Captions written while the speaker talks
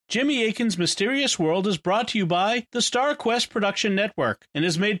Jimmy Akin's Mysterious World is brought to you by the Star Quest Production Network and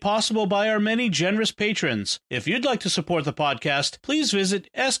is made possible by our many generous patrons. If you'd like to support the podcast, please visit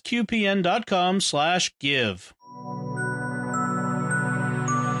sqpn.com/give.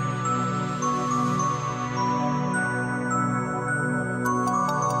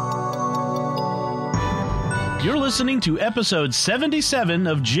 You're listening to episode 77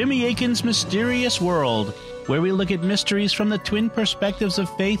 of Jimmy Akin's Mysterious World, where we look at mysteries from the twin perspectives of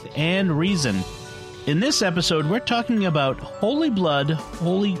faith and reason. In this episode, we're talking about Holy Blood,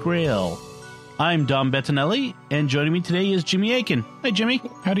 Holy Grail. I'm Dom Bettinelli, and joining me today is Jimmy Akin. Hi, Jimmy.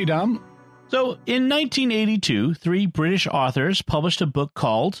 Howdy, Dom. So, in 1982, three British authors published a book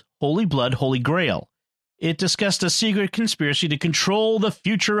called Holy Blood, Holy Grail. It discussed a secret conspiracy to control the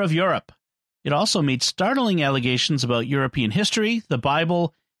future of Europe. It also made startling allegations about European history, the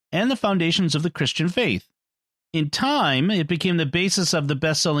Bible, and the foundations of the Christian faith. In time, it became the basis of the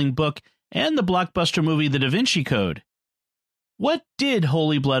best-selling book and the blockbuster movie The Da Vinci Code. What did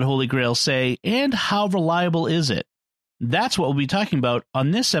Holy Blood, Holy Grail say, and how reliable is it? That's what we'll be talking about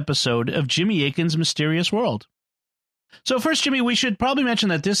on this episode of Jimmy Akin's Mysterious World. So first, Jimmy, we should probably mention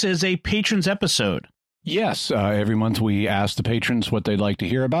that this is a patrons episode. Yes, every month we ask the patrons what they'd like to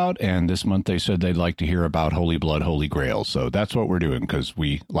hear about, and this month they said they'd like to hear about Holy Blood, Holy Grail. So that's what we're doing, because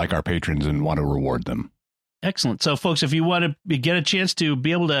we like our patrons and want to reward them. Excellent. So, folks, if you want to get a chance to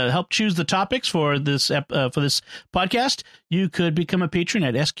be able to help choose the topics for this podcast, you could become a patron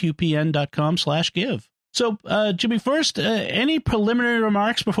at sqpn.com/give. So, Jimmy, first, any preliminary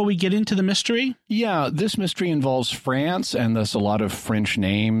remarks before we get into the mystery? Yeah, this mystery involves France, and thus a lot of French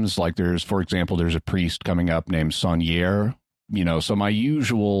names. Like for example, there's a priest coming up named Saunier. So my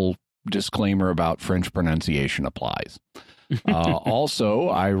usual disclaimer about French pronunciation applies. Also,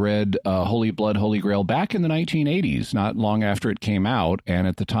 I read Holy Blood, Holy Grail back in the 1980s, not long after it came out. And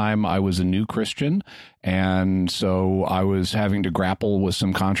at the time, I was a new Christian. And so I was having to grapple with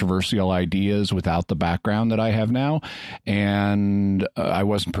some controversial ideas without the background that I have now. And I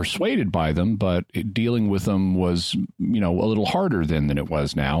wasn't persuaded by them, but dealing with them was, a little harder then than it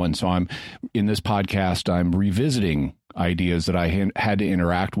was now. And so in this podcast, I'm revisiting ideas that I had to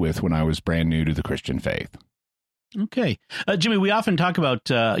interact with when I was brand new to the Christian faith. Okay. Jimmy, we often talk about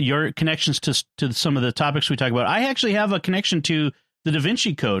your connections to some of the topics we talk about. I actually have a connection to the Da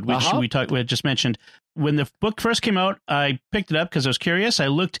Vinci Code, which we had just mentioned. When the book first came out, I picked it up because I was curious. I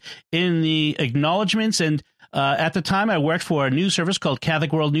looked in the acknowledgments, and at the time I worked for a news service called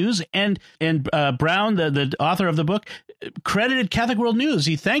Catholic World News, and Brown, the author of the book, credited Catholic World News.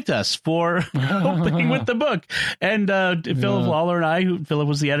 He thanked us for opening with the book. And Philip Lawler and I, Philip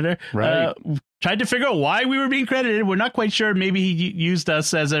was the editor, right. Tried to figure out why we were being credited. We're not quite sure. Maybe he used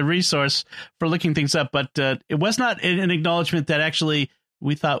us as a resource for looking things up, but it was not an acknowledgement that actually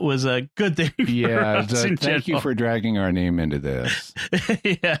we thought was a good thing. Yeah, thank you for dragging our name into this.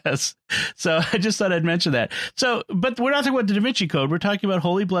 Yes. So I just thought I'd mention that. So, but we're not talking about the Da Vinci Code. We're talking about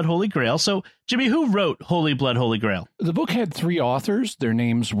Holy Blood, Holy Grail. So, Jimmy, who wrote Holy Blood, Holy Grail? The book had three authors. Their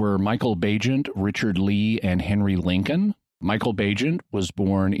names were Michael Bagent, Richard Lee, and Henry Lincoln. Michael Bagent was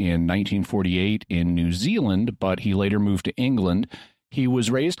born in 1948 in New Zealand, but he later moved to England. He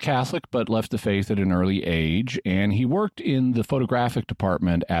was raised Catholic, but left the faith at an early age, and he worked in the photographic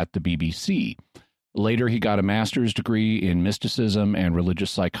department at the BBC. Later, he got a master's degree in mysticism and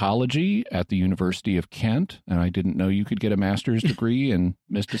religious psychology at the University of Kent, and I didn't know you could get a master's degree in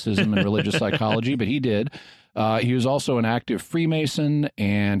mysticism and religious psychology, but he did. He was also an active Freemason,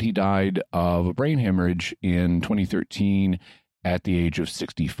 and he died of a brain hemorrhage in 2013 at the age of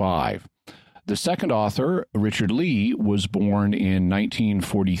 65. The second author, Richard Lee, was born in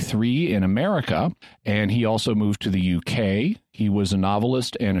 1943 in America, and he also moved to the UK. He was a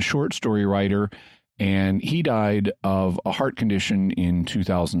novelist and a short story writer, and he died of a heart condition in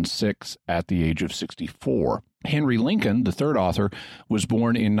 2006 at the age of 64. Henry Lincoln, the third author, was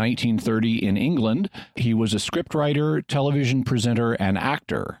born in 1930 in England. He was a scriptwriter, television presenter, and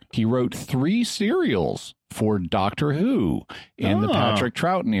actor. He wrote 3 serials for Doctor Who in the Patrick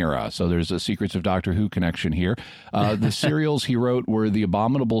Troughton era. So there's a Secrets of Doctor Who connection here. The serials he wrote were The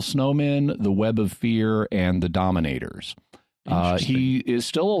Abominable Snowmen, The Web of Fear, and The Dominators. He is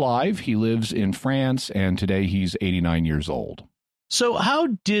still alive. He lives in France, and today he's 89 years old. So how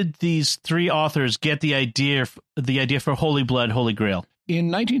did these 3 authors get the idea for Holy Blood, Holy Grail? In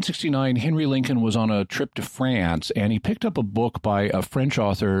 1969, Henry Lincoln was on a trip to France, and he picked up a book by a French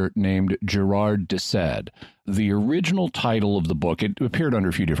author named Gerard de Sade. The original title of the book, it appeared under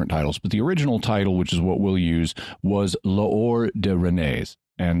a few different titles, but the original title, which is what we'll use, was L'Or de Rennes.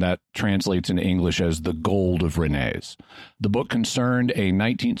 and that translates into English as The Gold of Rennes. The book concerned a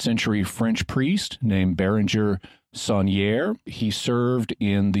 19th century French priest named Bérenger Saunière. He served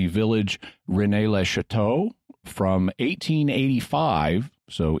in the village Rennes-le-Château from 1885,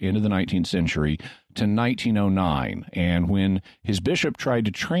 so into the 19th century, to 1909. And when his bishop tried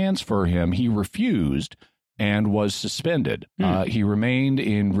to transfer him, he refused and was suspended. He remained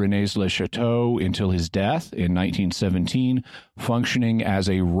in Rennes-le-Château until his death in 1917, functioning as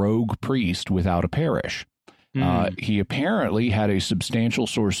a rogue priest without a parish. He apparently had a substantial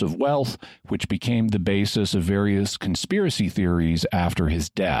source of wealth, which became the basis of various conspiracy theories after his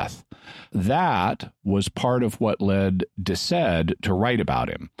death. That was part of what led de Sade to write about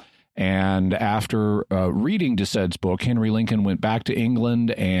him. And after reading de Sade's book, Henry Lincoln went back to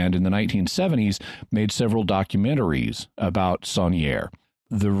England and in the 1970s made several documentaries about Saunière.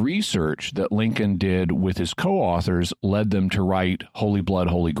 The research that Lincoln did with his co-authors led them to write Holy Blood,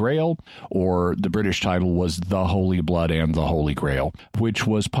 Holy Grail, or the British title was The Holy Blood and the Holy Grail, which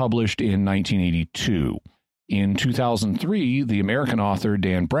was published in 1982. In 2003, the American author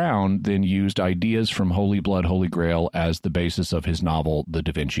Dan Brown then used ideas from Holy Blood, Holy Grail as the basis of his novel, The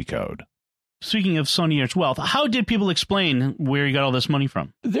Da Vinci Code. Speaking of Saunière's wealth, how did people explain where he got all this money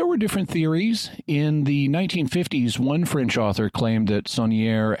from? There were different theories. In the 1950s, one French author claimed that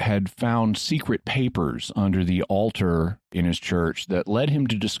Saunière had found secret papers under the altar in his church that led him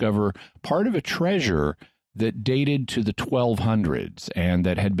to discover part of a treasure that dated to the 1200s and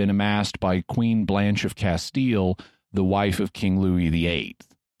that had been amassed by Queen Blanche of Castile, the wife of King Louis VIII.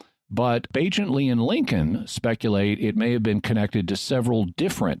 But Bagent, Lee, and Lincoln speculate it may have been connected to several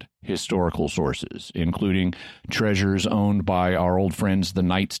different historical sources, including treasures owned by our old friends, the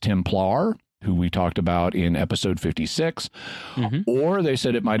Knights Templar, who we talked about in episode 56, or they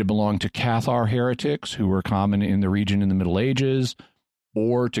said it might have belonged to Cathar heretics, who were common in the region in the Middle Ages,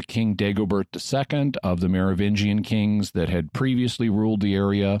 or to King Dagobert II of the Merovingian kings that had previously ruled the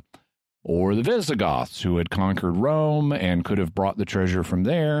area, or the Visigoths, who had conquered Rome and could have brought the treasure from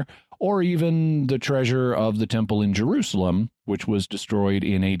there, or even the treasure of the temple in Jerusalem, which was destroyed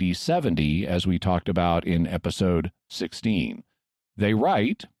in AD 70, as we talked about in episode 16. They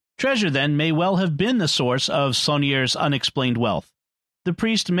write, Treasure, then, may well have been the source of Saunière's unexplained wealth. The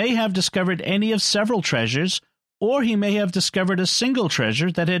priest may have discovered any of several treasures, or he may have discovered a single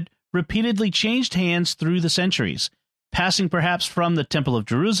treasure that had repeatedly changed hands through the centuries, passing perhaps from the Temple of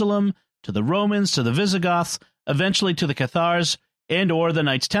Jerusalem to the Romans, to the Visigoths, eventually to the Cathars, and or the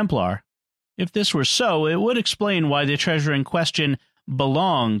Knights Templar. If this were so, it would explain why the treasure in question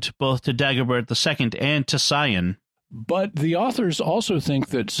belonged both to Dagobert II and to Sion. But the authors also think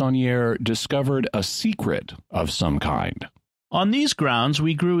that Saunière discovered a secret of some kind. On these grounds,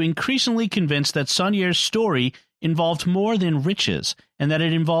 we grew increasingly convinced that Saunière's story involved more than riches, and that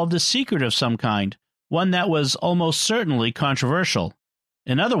it involved a secret of some kind, one that was almost certainly controversial.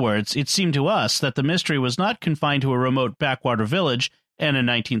 In other words, it seemed to us that the mystery was not confined to a remote backwater village and a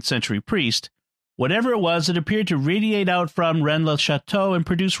 19th century priest. Whatever it was, it appeared to radiate out from Rennes-le-Château and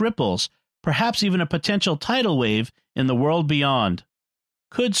produce ripples, perhaps even a potential tidal wave in the world beyond.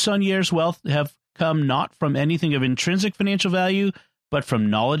 Could Saunière's wealth have come not from anything of intrinsic financial value, but from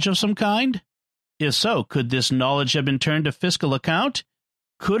knowledge of some kind? If so, could this knowledge have been turned to fiscal account?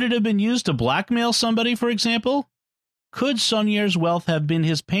 Could it have been used to blackmail somebody, for example? Could Saunière's wealth have been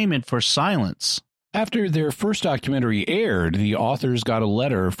his payment for silence? After their first documentary aired, the authors got a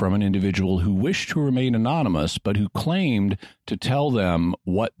letter from an individual who wished to remain anonymous, but who claimed to tell them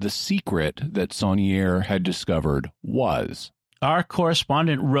what the secret that Saunière had discovered was. Our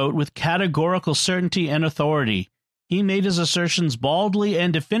correspondent wrote with categorical certainty and authority. He made his assertions baldly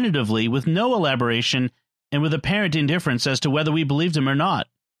and definitively, with no elaboration, and with apparent indifference as to whether we believed him or not.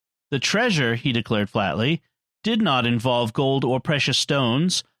 The treasure, he declared flatly, did not involve gold or precious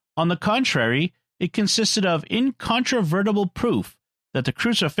stones. On the contrary, it consisted of incontrovertible proof that the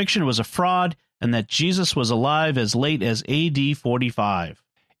crucifixion was a fraud and that Jesus was alive as late as AD 45.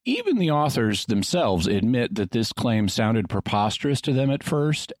 Even the authors themselves admit that this claim sounded preposterous to them at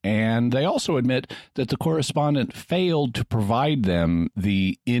first, and they also admit that the correspondent failed to provide them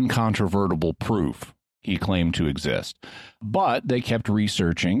the incontrovertible proof he claimed to exist. But they kept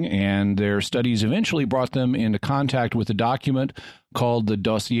researching, and their studies eventually brought them into contact with a document called the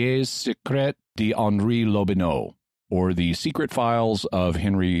Dossiers Secrets d'Henri Lobinot, or the Secret Files of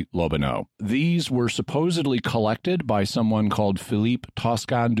Henry Lobinot. These were supposedly collected by someone called Philippe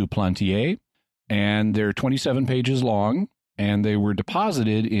Toscan du Plantier, and they're 27 pages long, and they were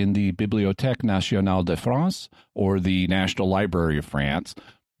deposited in the Bibliothèque Nationale de France, or the National Library of France,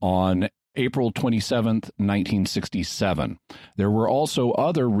 on April 27th, 1967. There were also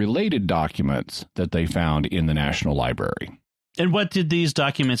other related documents that they found in the National Library. And what did these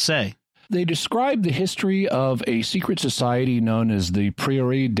documents say? They described the history of a secret society known as the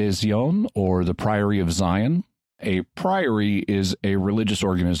Prieuré des Zion, or the Priory of Zion. A priory is a religious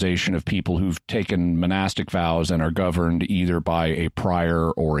organization of people who've taken monastic vows and are governed either by a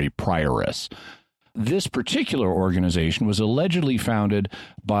prior or a prioress. This particular organization was allegedly founded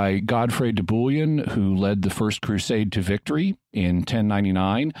by Godfrey de Bouillon, who led the First Crusade to victory in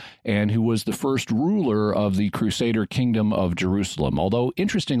 1099, and who was the first ruler of the Crusader Kingdom of Jerusalem. Although,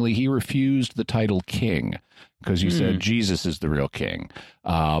 interestingly, he refused the title king because he said Jesus is the real king.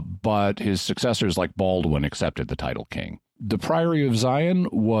 But his successors like Baldwin accepted the title king. The Priory of Zion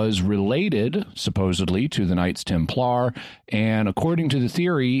was related, supposedly, to the Knights Templar, and according to the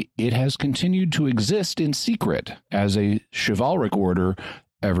theory, it has continued to exist in secret as a chivalric order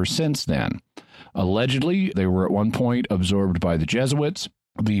ever since then. Allegedly, they were at one point absorbed by the Jesuits.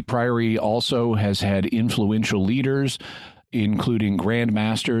 The Priory also has had influential leaders, including Grand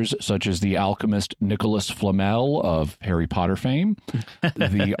Masters such as the alchemist Nicholas Flamel of Harry Potter fame,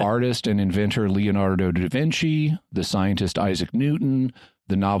 the artist and inventor Leonardo da Vinci, the scientist Isaac Newton,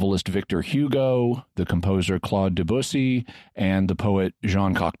 the novelist Victor Hugo, the composer Claude Debussy, and the poet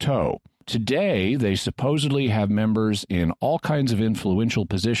Jean Cocteau. Today, they supposedly have members in all kinds of influential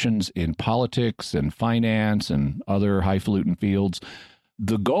positions in politics and finance and other highfalutin fields.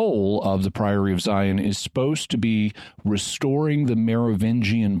 The goal of the Priory of Zion is supposed to be restoring the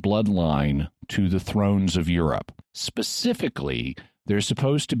Merovingian bloodline to the thrones of Europe. Specifically, they're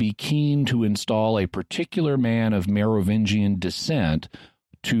supposed to be keen to install a particular man of Merovingian descent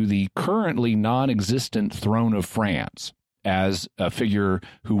to the currently non-existent throne of France as a figure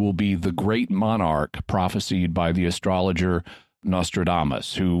who will be the great monarch prophesied by the astrologer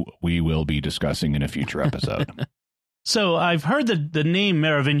Nostradamus, who we will be discussing in a future episode. So I've heard the name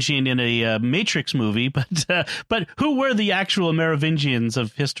Merovingian in a Matrix movie, but who were the actual Merovingians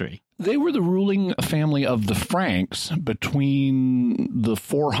of history? They were the ruling family of the Franks between the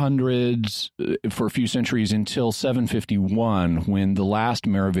 400s for a few centuries until 751, when the last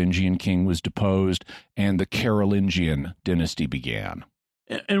Merovingian king was deposed and the Carolingian dynasty began.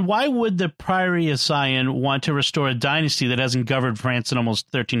 And why would the Priory of Zion want to restore a dynasty that hasn't governed France in almost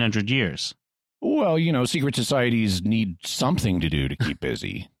 1,300 years? Well, secret societies need something to do to keep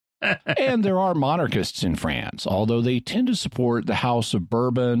busy. And there are monarchists in France, although they tend to support the House of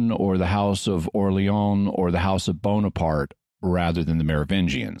Bourbon or the House of Orleans or the House of Bonaparte rather than the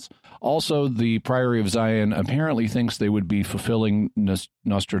Merovingians. Also, the Priory of Zion apparently thinks they would be fulfilling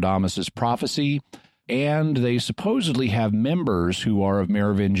Nostradamus' prophecy, and they supposedly have members who are of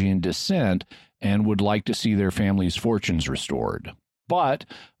Merovingian descent and would like to see their family's fortunes restored. But,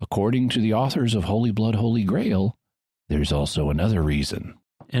 according to the authors of Holy Blood, Holy Grail, there's also another reason.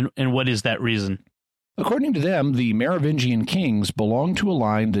 And what is that reason? According to them, the Merovingian kings belong to a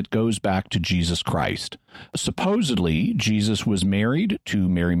line that goes back to Jesus Christ. Supposedly, Jesus was married to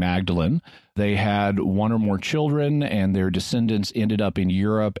Mary Magdalene. They had one or more children, and their descendants ended up in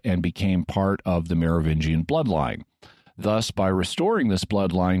Europe and became part of the Merovingian bloodline. Thus, by restoring this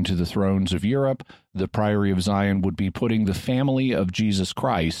bloodline to the thrones of Europe, the Priory of Zion would be putting the family of Jesus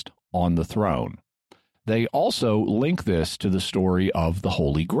Christ on the throne. They also link this to the story of the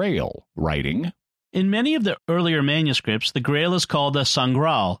Holy Grail, writing, "In many of the earlier manuscripts, the Grail is called the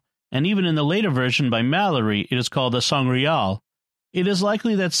Sangreal, and even in the later version by Mallory, it is called the Sangreal. It is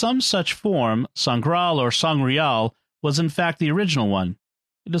likely that some such form, Sangreal or Sangreal, was in fact the original one.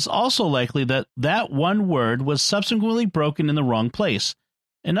 It is also likely that that one word was subsequently broken in the wrong place.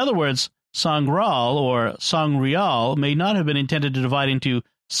 In other words, Sangreal or Sangreal may not have been intended to divide into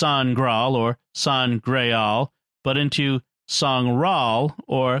Sangreal or Sangreal, but into Sangral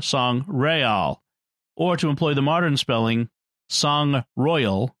or Sangreal, or to employ the modern spelling, Sang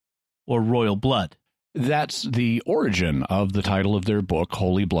Royal or Royal Blood." That's the origin of the title of their book,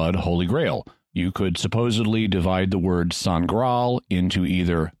 Holy Blood, Holy Grail. You could supposedly divide the word Sangral into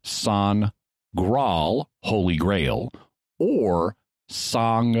either Sangral, Holy Grail, or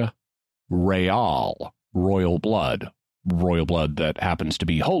Sangreal, Royal Blood that happens to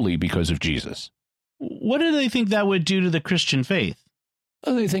be holy because of Jesus. What do they think that would do to the Christian faith?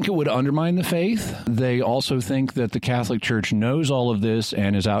 They think it would undermine the faith. They also think that the Catholic Church knows all of this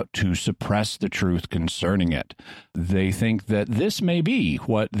and is out to suppress the truth concerning it. They think that this may be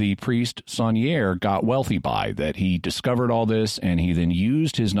what the priest Saunier got wealthy by, that he discovered all this and he then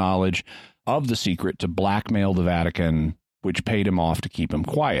used his knowledge of the secret to blackmail the Vatican, which paid him off to keep him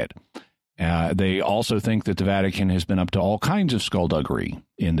quiet. They also think that the Vatican has been up to all kinds of skullduggery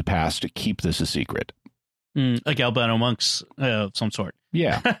in the past to keep this a secret. Like Albano monks of some sort.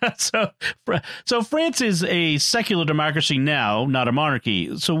 Yeah. So France is a secular democracy now, not a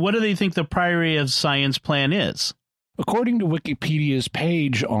monarchy. So what do they think the Priory of Zion's plan is? According to Wikipedia's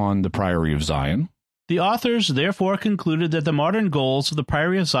page on the Priory of Zion, the authors therefore concluded that the modern goals of the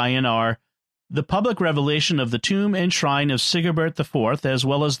Priory of Zion are the public revelation of the tomb and shrine of Sigebert IV, as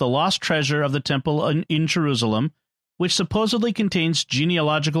well as the lost treasure of the temple in Jerusalem, which supposedly contains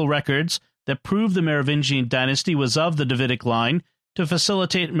genealogical records that prove the Merovingian dynasty was of the Davidic line to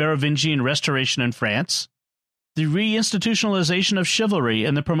facilitate Merovingian restoration in France, the reinstitutionalization of chivalry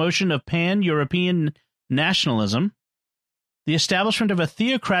and the promotion of pan-European nationalism, the establishment of a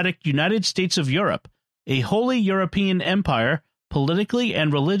theocratic United States of Europe, a holy European empire politically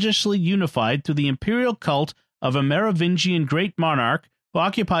and religiously unified through the imperial cult of a Merovingian great monarch who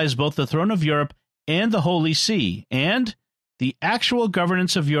occupies both the throne of Europe and the Holy See, and the actual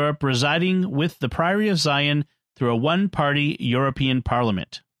governance of Europe residing with the Priory of Zion through a one-party European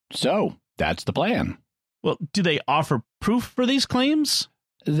Parliament. So, that's the plan. Well, do they offer proof for these claims?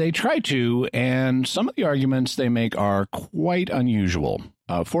 They try to, and some of the arguments they make are quite unusual.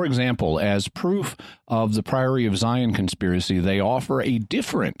 For example, as proof of the Priory of Zion conspiracy, they offer a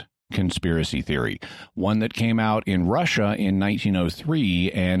different conspiracy theory, one that came out in Russia in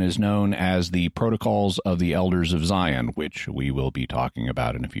 1903 and is known as the Protocols of the Elders of Zion, which we will be talking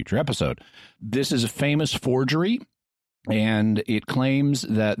about in a future episode. This is a famous forgery, and it claims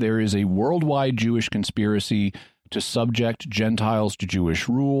that there is a worldwide Jewish conspiracy to subject Gentiles to Jewish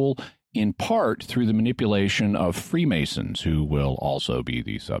rule, in part through the manipulation of Freemasons, who will also be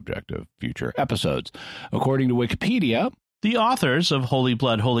the subject of future episodes. According to Wikipedia, the authors of Holy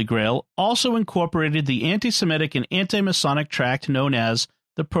Blood, Holy Grail also incorporated the anti-Semitic and anti-Masonic tract known as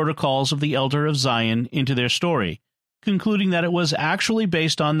the Protocols of the Elder of Zion into their story, concluding that it was actually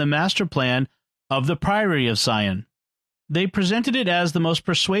based on the master plan of the Priory of Zion. They presented it as the most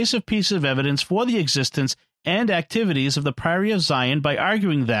persuasive piece of evidence for the existence and activities of the Priory of Zion by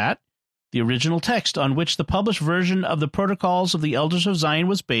arguing that the original text on which the published version of the Protocols of the Elders of Zion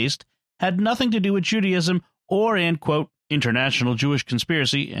was based had nothing to do with Judaism or an, quote, international Jewish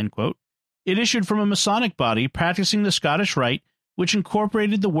conspiracy, end quote. It issued from a Masonic body practicing the Scottish Rite, which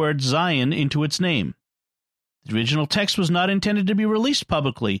incorporated the word Zion into its name. The original text was not intended to be released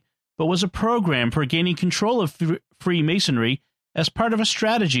publicly, but was a program for gaining control of Freemasonry as part of a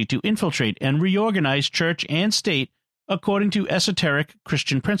strategy to infiltrate and reorganize church and state according to esoteric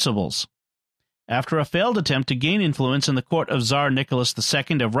Christian principles. After a failed attempt to gain influence in the court of Tsar Nicholas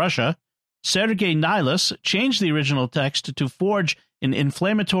II of Russia, Sergei Nilus changed the original text to forge an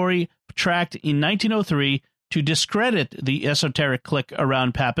inflammatory tract in 1903 to discredit the esoteric clique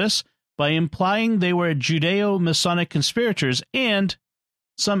around Pappus by implying they were Judeo-Masonic conspirators, and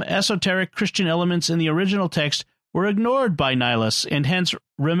some esoteric Christian elements in the original text were ignored by Nilus and hence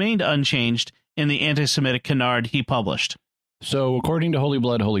remained unchanged in the anti-Semitic canard he published. So, according to Holy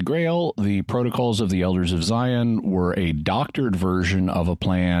Blood, Holy Grail, the Protocols of the Elders of Zion were a doctored version of a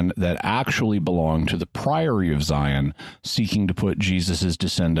plan that actually belonged to the Priory of Zion, seeking to put Jesus'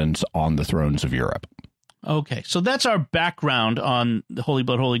 descendants on the thrones of Europe. Okay, so that's our background on the Holy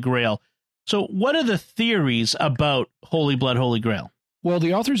Blood, Holy Grail. So what are the theories about Holy Blood, Holy Grail? Well,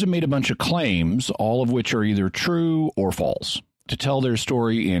 the authors have made a bunch of claims, all of which are either true or false. To tell their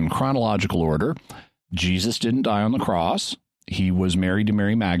story in chronological order, Jesus didn't die on the cross. He was married to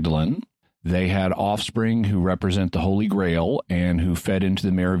Mary Magdalene. They had offspring who represent the Holy Grail and who fed into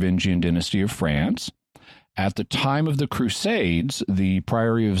the Merovingian dynasty of France. At the time of the Crusades, the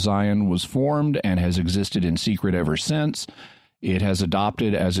Priory of Zion was formed and has existed in secret ever since. It has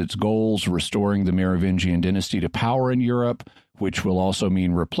adopted as its goals restoring the Merovingian dynasty to power in Europe, which will also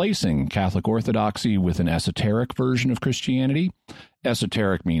mean replacing Catholic Orthodoxy with an esoteric version of Christianity.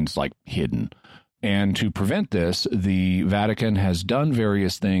 Esoteric means like hidden. And to prevent this, the Vatican has done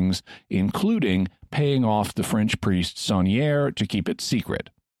various things, including paying off the French priest Saunier to keep it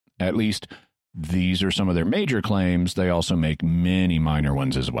secret. At least, these are some of their major claims. They also make many minor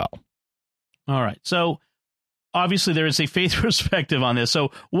ones as well. All right. So, obviously, there is a faith perspective on this.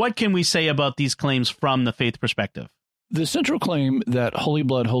 So, what can we say about these claims from the faith perspective? The central claim that Holy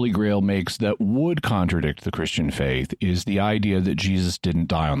Blood, Holy Grail makes that would contradict the Christian faith is the idea that Jesus didn't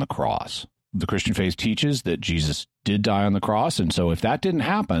die on the cross. The Christian faith teaches that Jesus did die on the cross, and so if that didn't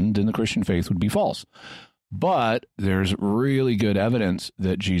happen, then the Christian faith would be false. But there's really good evidence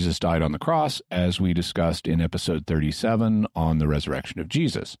that Jesus died on the cross, as we discussed in episode 37 on the resurrection of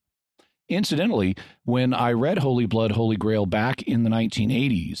Jesus. Incidentally, when I read Holy Blood, Holy Grail back in the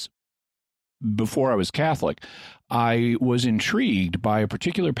 1980s, before I was Catholic, I was intrigued by a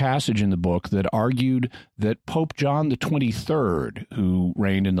particular passage in the book that argued that Pope John the 23rd, who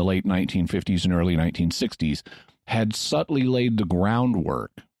reigned in the late 1950s and early 1960s, had subtly laid the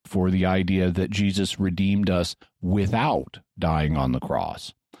groundwork for the idea that Jesus redeemed us without dying on the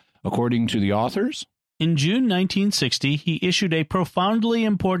cross. According to the authors, in June 1960, he issued a profoundly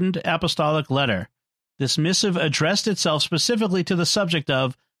important apostolic letter. This missive addressed itself specifically to the subject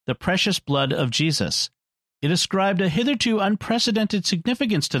of the precious blood of Jesus. It ascribed a hitherto unprecedented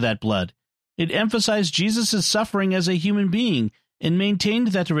significance to that blood. It emphasized Jesus' suffering as a human being and maintained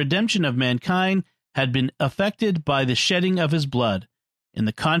that the redemption of mankind had been effected by the shedding of his blood. In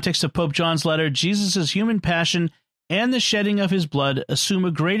the context of Pope John's letter, Jesus' human passion and the shedding of his blood assume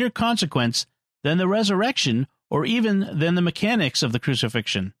a greater consequence than the resurrection or even than the mechanics of the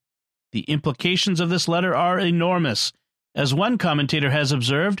crucifixion. The implications of this letter are enormous. As one commentator has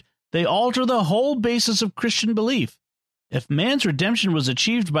observed, they alter the whole basis of Christian belief. If man's redemption was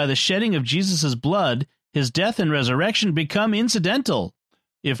achieved by the shedding of Jesus' blood, his death and resurrection become incidental,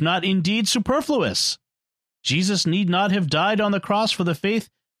 if not indeed superfluous. Jesus need not have died on the cross for the faith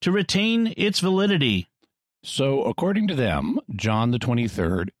to retain its validity. So, according to them, John the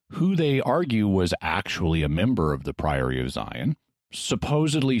 23rd, who they argue was actually a member of the Priory of Zion,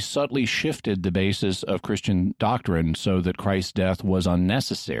 supposedly subtly shifted the basis of Christian doctrine so that Christ's death was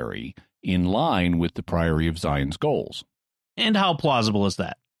unnecessary, in line with the Priory of Zion's goals. And how plausible is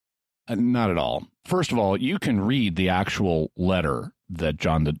that? Not at all. First of all, you can read the actual letter that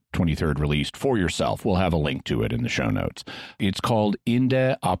John the 23rd released for yourself. We'll have a link to it in the show notes. It's called Inde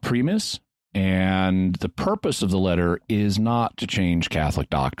a Primis, and the purpose of the letter is not to change Catholic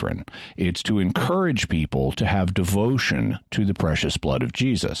doctrine. It's to encourage people to have devotion to the precious blood of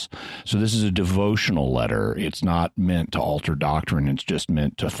Jesus. So this is a devotional letter. It's not meant to alter doctrine. It's just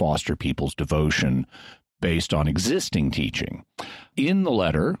meant to foster people's devotion based on existing teaching. In the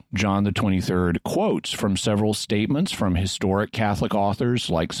letter, John the 23rd quotes from several statements from historic Catholic authors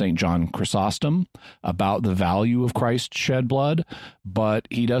like St. John Chrysostom about the value of Christ's shed blood, but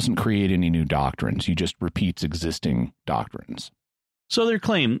he doesn't create any new doctrines. He just repeats existing doctrines. So their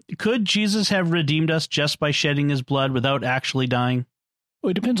claim, could Jesus have redeemed us just by shedding his blood without actually dying?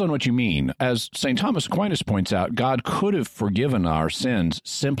 Well, it depends on what you mean. As St. Thomas Aquinas points out, God could have forgiven our sins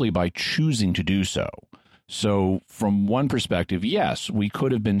simply by choosing to do so. So from one perspective, yes, we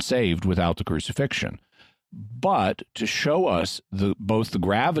could have been saved without the crucifixion. But to show us both the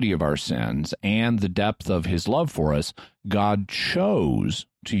gravity of our sins and the depth of his love for us, God chose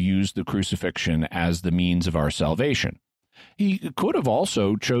to use the crucifixion as the means of our salvation. He could have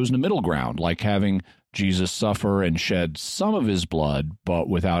also chosen a middle ground, like having Jesus suffer and shed some of his blood, but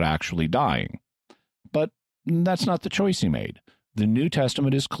without actually dying. But that's not the choice he made. The New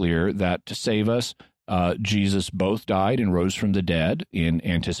Testament is clear that to save us, Jesus both died and rose from the dead in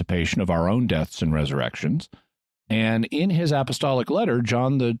anticipation of our own deaths and resurrections. And in his apostolic letter,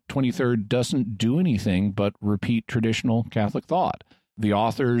 John the 23rd doesn't do anything but repeat traditional Catholic thought. The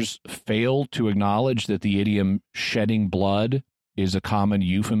authors fail to acknowledge that the idiom shedding blood is a common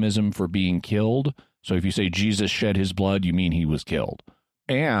euphemism for being killed. So if you say Jesus shed his blood, you mean he was killed.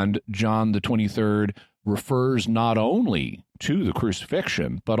 And John the 23rd refers not only to the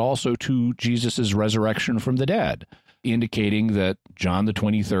crucifixion, but also to Jesus' resurrection from the dead, indicating that John the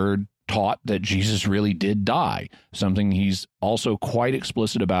 23rd taught that Jesus really did die, something he's also quite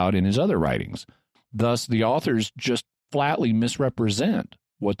explicit about in his other writings. Thus, the authors just flatly misrepresent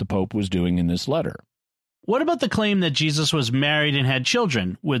what the Pope was doing in this letter. What about the claim that Jesus was married and had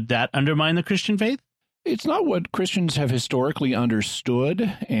children? Would that undermine the Christian faith? It's not what Christians have historically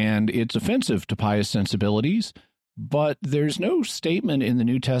understood, and it's offensive to pious sensibilities. But there's no statement in the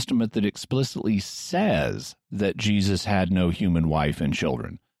New Testament that explicitly says that Jesus had no human wife and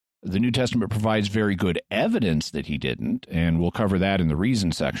children. The New Testament provides very good evidence that he didn't, and we'll cover that in the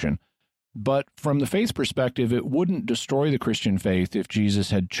reason section. But from the faith perspective, it wouldn't destroy the Christian faith if Jesus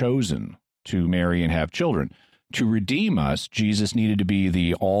had chosen to marry and have children. To redeem us, Jesus needed to be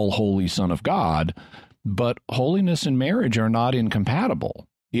the all-holy Son of God, but holiness and marriage are not incompatible.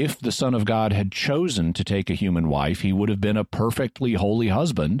 If the Son of God had chosen to take a human wife, he would have been a perfectly holy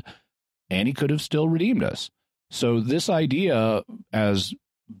husband, and he could have still redeemed us. So this idea, as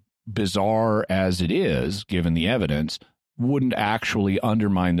bizarre as it is, given the evidence, wouldn't actually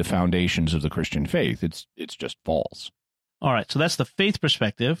undermine the foundations of the Christian faith. It's just false. All right, so that's the faith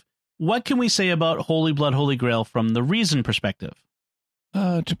perspective. What can we say about Holy Blood, Holy Grail from the reason perspective?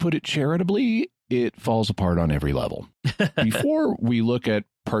 To put it charitably, it falls apart on every level. Before we look at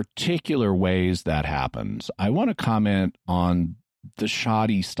particular ways that happens, I want to comment on the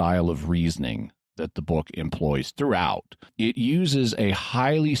shoddy style of reasoning that the book employs throughout. It uses a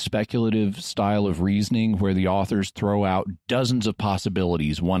highly speculative style of reasoning where the authors throw out dozens of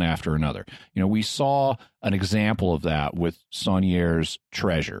possibilities one after another. We saw an example of that with Saunier's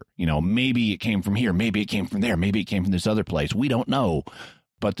treasure. Maybe it came from here, maybe it came from there, maybe it came from this other place. We don't know.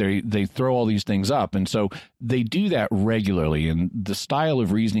 But they throw all these things up. And so they do that regularly. And the style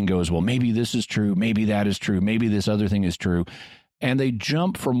of reasoning goes, well, maybe this is true, maybe that is true, maybe this other thing is true. And they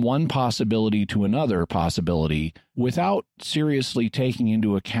jump from one possibility to another possibility without seriously taking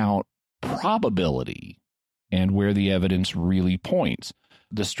into account probability and where the evidence really points.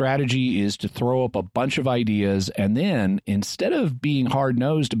 The strategy is to throw up a bunch of ideas, and then instead of being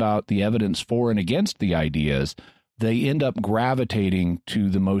hard-nosed about the evidence for and against the ideas, they end up gravitating to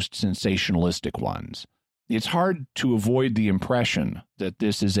the most sensationalistic ones. It's hard to avoid the impression that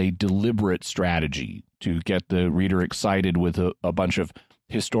this is a deliberate strategy to get the reader excited with a bunch of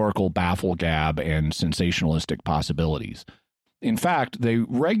historical baffle-gab and sensationalistic possibilities. In fact, they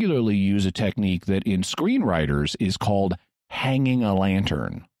regularly use a technique that in screenwriters is called hanging a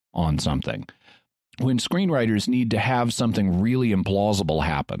lantern on something. When screenwriters need to have something really implausible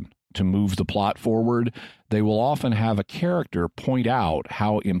happen to move the plot forward, they will often have a character point out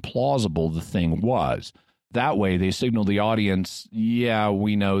how implausible the thing was. That way, they signal the audience, yeah,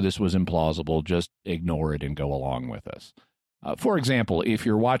 we know this was implausible, just ignore it and go along with us. For example, if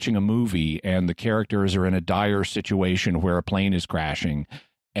you're watching a movie and the characters are in a dire situation where a plane is crashing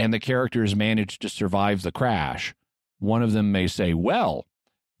and the characters manage to survive the crash, one of them may say, well,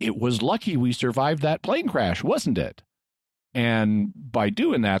 it was lucky we survived that plane crash, wasn't it? And by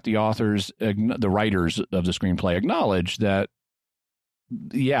doing that, the writers of the screenplay acknowledge that,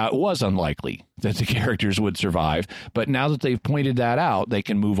 yeah, it was unlikely that the characters would survive. But now that they've pointed that out, they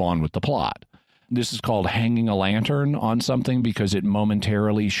can move on with the plot. This is called hanging a lantern on something because it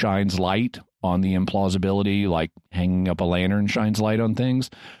momentarily shines light on the implausibility, like hanging up a lantern shines light on things.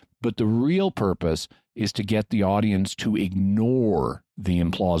 But the real purpose is to get the audience to ignore the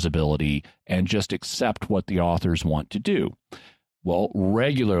implausibility and just accept what the authors want to do. Well,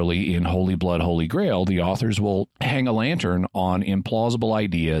 regularly in Holy Blood, Holy Grail, the authors will hang a lantern on implausible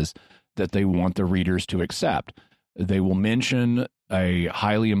ideas that they want the readers to accept. They will mention a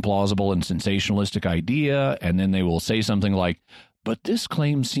highly implausible and sensationalistic idea, and then they will say something like, but this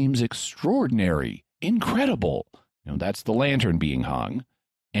claim seems extraordinary, incredible. That's the lantern being hung.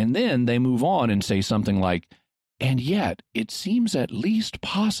 And then they move on and say something like, and yet it seems at least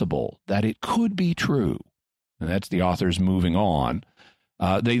possible that it could be true. And that's the authors moving on.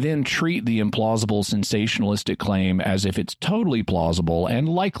 They then treat the implausible sensationalistic claim as if it's totally plausible and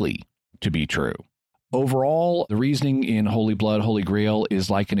likely to be true. Overall, the reasoning in Holy Blood, Holy Grail is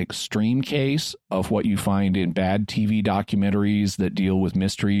like an extreme case of what you find in bad TV documentaries that deal with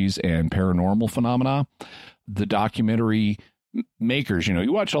mysteries and paranormal phenomena. The documentary makers,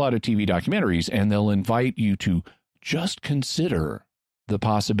 you watch a lot of TV documentaries and they'll invite you to just consider the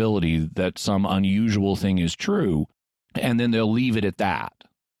possibility that some unusual thing is true, and then they'll leave it at that,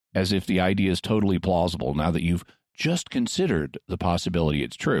 as if the idea is totally plausible now that you've just considered the possibility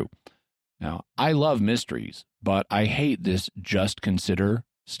it's true. Now, I love mysteries, but I hate this just consider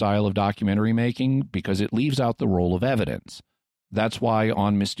style of documentary making because it leaves out the role of evidence. That's why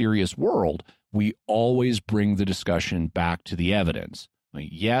on Mysterious World, we always bring the discussion back to the evidence.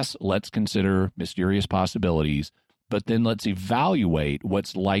 Yes, let's consider mysterious possibilities, but then let's evaluate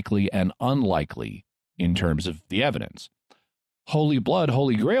what's likely and unlikely in terms of the evidence. Holy Blood,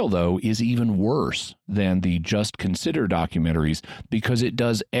 Holy Grail, though, is even worse than the Just Consider documentaries because it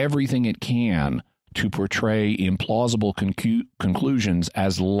does everything it can to portray implausible conclusions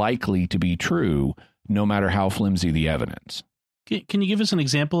as likely to be true, no matter how flimsy the evidence. Can you give us an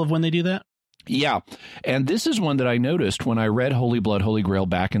example of when they do that? Yeah, and this is one that I noticed when I read Holy Blood, Holy Grail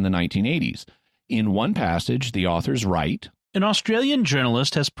back in the 1980s. In one passage, the authors write, an Australian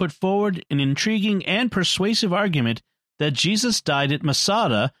journalist has put forward an intriguing and persuasive argument that Jesus died at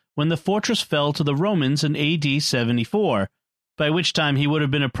Masada when the fortress fell to the Romans in AD 74, by which time he would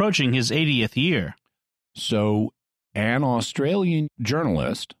have been approaching his 80th year. So, an Australian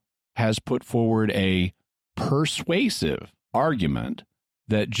journalist has put forward a persuasive argument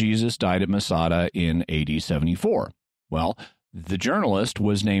that Jesus died at Masada in AD 74. Well, the journalist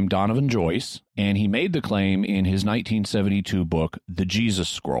was named Donovan Joyce, and he made the claim in his 1972 book, The Jesus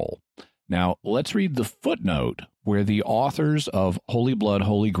Scroll. Now, let's read the footnote where the authors of Holy Blood,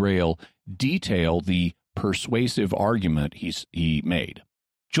 Holy Grail detail the persuasive argument he made.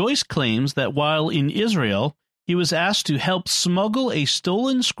 Joyce claims that while in Israel, he was asked to help smuggle a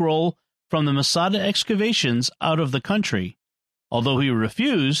stolen scroll from the Masada excavations out of the country. Although he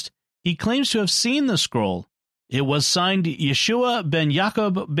refused, he claims to have seen the scroll. It was signed Yeshua ben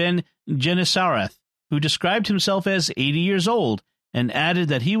Yaakov ben Genesareth, who described himself as 80 years old and added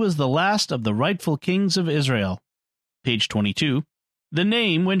that he was the last of the rightful kings of Israel. Page 22. The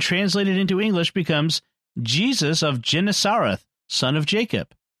name, when translated into English, becomes Jesus of Genesareth, son of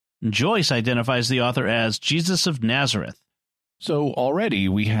Jacob. Joyce identifies the author as Jesus of Nazareth. So already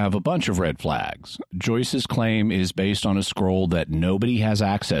we have a bunch of red flags. Joyce's claim is based on a scroll that nobody has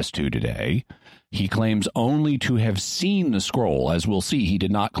access to today. He claims only to have seen the scroll. As we'll see, he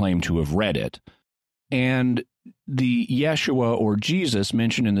did not claim to have read it. And the Yeshua or Jesus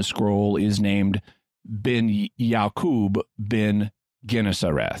mentioned in the scroll is named Ben Yaakub ben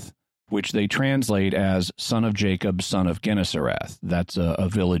Genesareth, which they translate as son of Jacob, son of Genesareth. That's a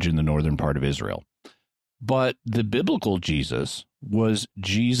village in the northern part of Israel. But the biblical Jesus was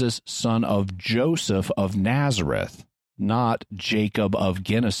Jesus, son of Joseph of Nazareth, not Jacob of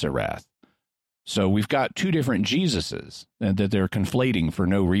Genesareth. So we've got two different Jesuses that they're conflating for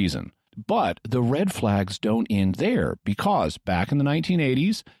no reason. But the red flags don't end there, because back in the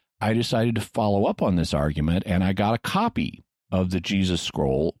 1980s, I decided to follow up on this argument, and I got a copy of the Jesus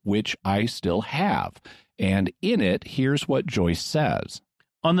scroll, which I still have. And in it, here's what Joyce says.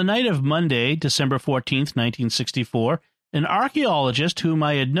 On the night of Monday, December 14th, 1964, an archaeologist whom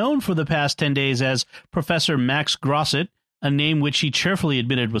I had known for the past 10 days as Professor Max Grosset, a name which he cheerfully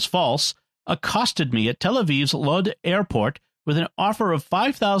admitted was false, accosted me at Tel Aviv's Lod airport with an offer of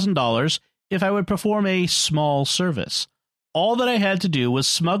 $5,000 if I would perform a small service. All that I had to do was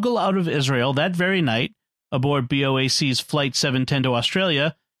smuggle out of Israel that very night, aboard BOAC's Flight 710 to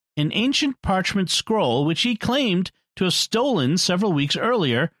Australia, an ancient parchment scroll which he claimed to have stolen several weeks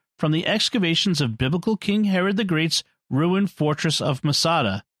earlier from the excavations of biblical King Herod the Great's ruined fortress of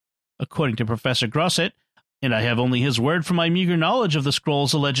Masada. According to Professor Grosset, and I have only his word for my meager knowledge of the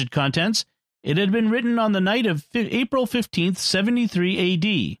scroll's alleged contents, it had been written on the night of April 15th, 73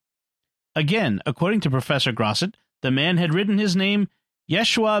 A.D. Again, according to Professor Grosset, the man had written his name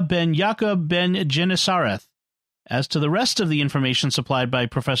Yeshua ben Yaakov ben Genesareth. As to the rest of the information supplied by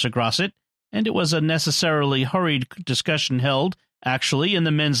Professor Grosset, and it was a necessarily hurried discussion held, actually, in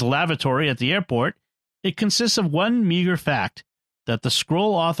the men's lavatory at the airport, it consists of one meager fact, that the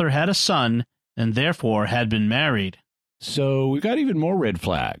scroll author had a son, and therefore had been married. So we've got even more red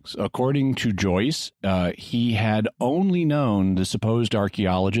flags. According to Joyce, he had only known the supposed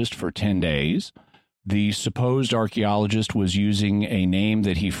archaeologist for 10 days. The supposed archaeologist was using a name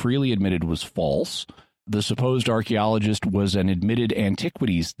that he freely admitted was false. The supposed archaeologist was an admitted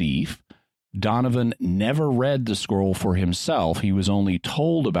antiquities thief. Donovan never read the scroll for himself. He was only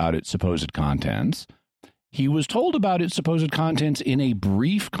told about its supposed contents. He was told about its supposed contents in a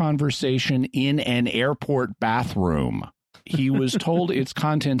brief conversation in an airport bathroom. He was told its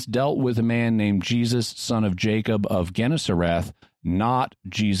contents dealt with a man named Jesus, son of Jacob of Genesareth, not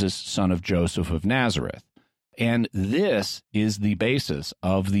Jesus, son of Joseph of Nazareth. And this is the basis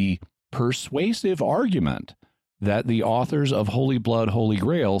of the persuasive argument that the authors of Holy Blood, Holy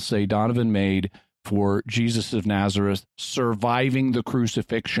Grail say Donovan made for Jesus of Nazareth surviving the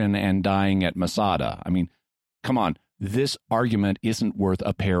crucifixion and dying at Masada. I mean, come on, this argument isn't worth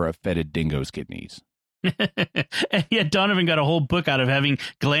a pair of fetid dingo's kidneys. And yet Donovan got a whole book out of having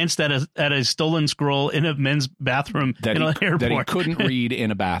glanced at a stolen scroll in a men's bathroom in an airport. That he couldn't read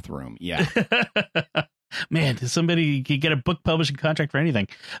in a bathroom, yeah. Man, somebody could get a book publishing contract for anything.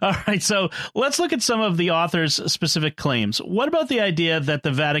 All right, so let's look at some of the author's specific claims. What about the idea that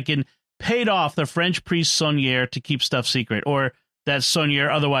the Vatican paid off the French priest Saunier to keep stuff secret, or that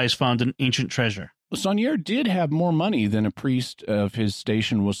Saunier otherwise found an ancient treasure? Saunier did have more money than a priest of his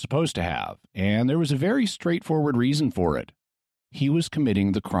station was supposed to have, and there was a very straightforward reason for it. He was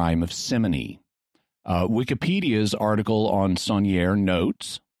committing the crime of simony. Wikipedia's article on Saunier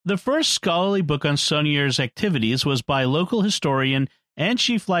notes, the first scholarly book on Saunier's activities was by local historian and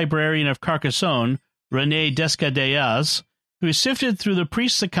chief librarian of Carcassonne, René Descadéas, who sifted through the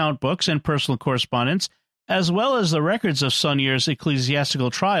priest's account books and personal correspondence, as well as the records of Saunier's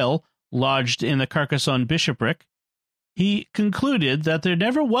ecclesiastical trial lodged in the Carcassonne bishopric. He concluded that there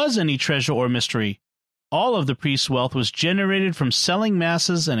never was any treasure or mystery. All of the priest's wealth was generated from selling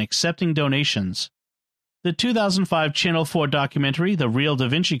masses and accepting donations. The 2005 Channel 4 documentary, The Real Da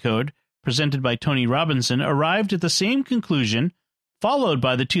Vinci Code, presented by Tony Robinson, arrived at the same conclusion, followed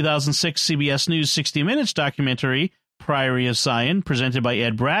by the 2006 CBS News 60 Minutes documentary, Priory of Sion, presented by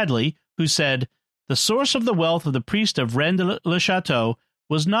Ed Bradley, who said, the source of the wealth of the priest of Rennes-le-Château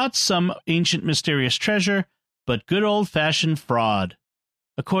was not some ancient mysterious treasure, but good old-fashioned fraud.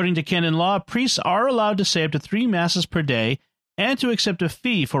 According to canon law, priests are allowed to say up to 3 masses per day, and to accept a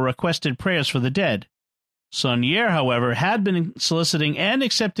fee for requested prayers for the dead. Saunière, however, had been soliciting and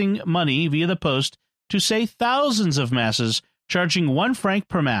accepting money via the post to say thousands of masses, charging 1 franc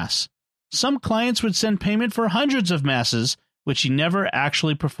per mass. Some clients would send payment for hundreds of masses, which he never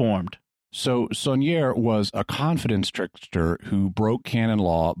actually performed. So Saunière was a confidence trickster who broke canon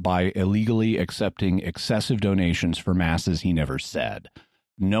law by illegally accepting excessive donations for masses he never said.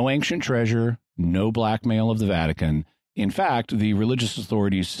 No ancient treasure, no blackmail of the Vatican. In fact, the religious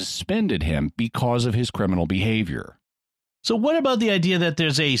authorities suspended him because of his criminal behavior. So what about the idea that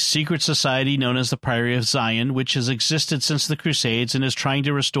there's a secret society known as the Priory of Zion, which has existed since the Crusades and is trying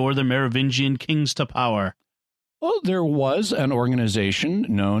to restore the Merovingian kings to power? Well, there was an organization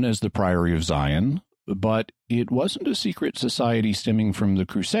known as the Priory of Zion, but it wasn't a secret society stemming from the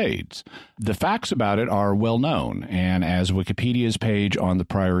Crusades. The facts about it are well known, and as Wikipedia's page on the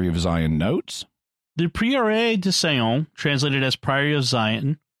Priory of Zion notes, the Prieuré de Sion, translated as Priory of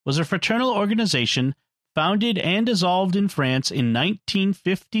Zion, was a fraternal organization founded and dissolved in France in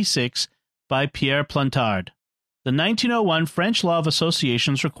 1956 by Pierre Plantard. The 1901 French law of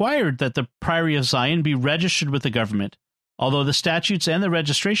associations required that the Priory of Zion be registered with the government. Although the statutes and the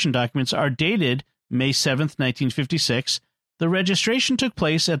registration documents are dated May 7, 1956, the registration took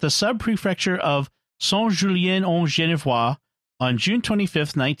place at the sub-prefecture of Saint-Julien-en-Genevois on June 25,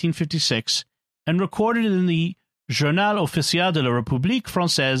 1956, and recorded in the Journal officiel de la République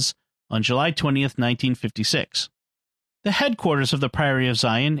française on July 20, 1956. The headquarters of the Priory of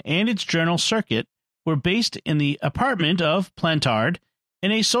Zion and its journal circuit were based in the apartment of Plantard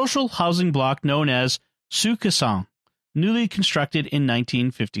in a social housing block known as Sous Cassan, newly constructed in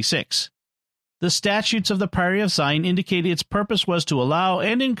 1956. The statutes of the Priory of Zion indicate its purpose was to allow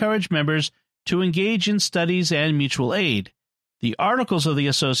and encourage members to engage in studies and mutual aid. The articles of the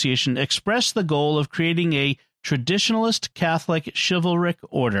association express the goal of creating a traditionalist Catholic chivalric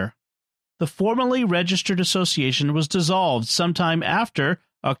order. The formally registered association was dissolved sometime after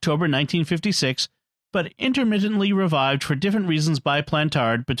October 1956, but intermittently revived for different reasons by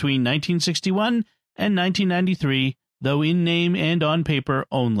Plantard between 1961 and 1993, though in name and on paper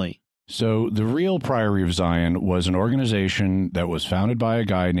only. So the real Priory of Zion was an organization that was founded by a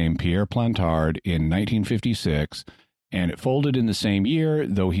guy named Pierre Plantard in 1956, and it folded in the same year,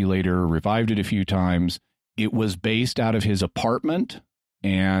 though he later revived it a few times. It was based out of his apartment,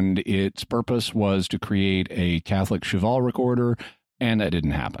 and its purpose was to create a Catholic chivalric order, and that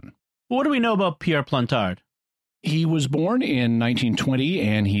didn't happen. What do we know about Pierre Plantard? He was born in 1920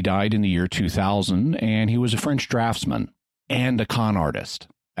 and he died in the year 2000, and he was a French draftsman and a con artist.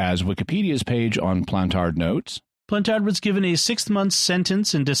 As Wikipedia's page on Plantard notes, Plantard was given a 6-month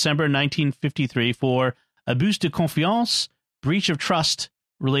sentence in December 1953 for abus de confiance, breach of trust,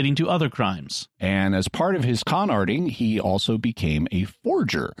 relating to other crimes. And as part of his con arting, he also became a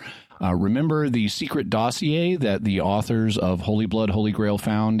forger. Remember the secret dossier that the authors of Holy Blood, Holy Grail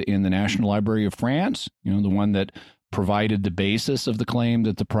found in the National Library of France? You know, the one that provided the basis of the claim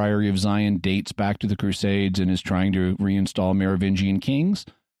that the Priory of Zion dates back to the Crusades and is trying to reinstall Merovingian kings?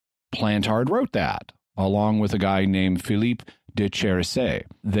 Plantard wrote that, along with a guy named Philippe de Cherisset.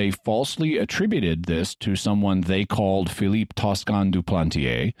 They falsely attributed this to someone they called Philippe Toscan du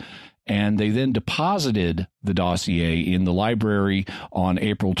Plantier, and they then deposited the dossier in the library on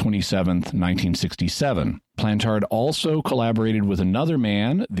April 27, 1967. Plantard also collaborated with another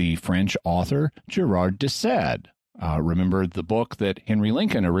man, the French author Gerard de Sade. Remember the book that Henry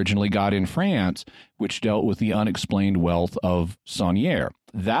Lincoln originally got in France, which dealt with the unexplained wealth of Saunière.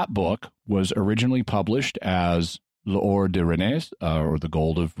 That book was originally published as L'Or de Rennes, or The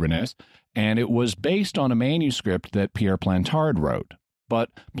Gold of Rennes, and it was based on a manuscript that Pierre Plantard wrote. But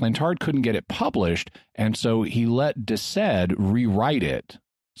Plantard couldn't get it published, and so he let de Sade rewrite it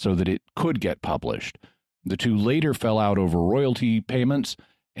so that it could get published. The two later fell out over royalty payments,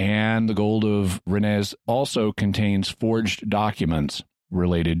 and The Gold of Rennes also contains forged documents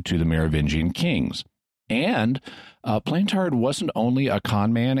related to the Merovingian kings. And Plantard wasn't only a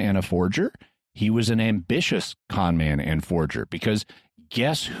con man and a forger, he was an ambitious con man and forger, because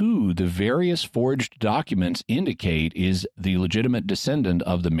guess who the various forged documents indicate is the legitimate descendant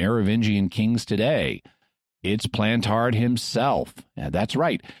of the Merovingian kings today? It's Plantard himself. That's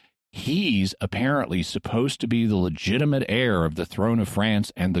right. He's apparently supposed to be the legitimate heir of the throne of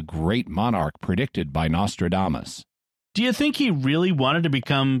France and the great monarch predicted by Nostradamus. Do you think he really wanted to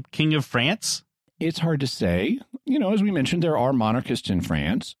become king of France? It's hard to say. You know, as we mentioned, there are monarchists in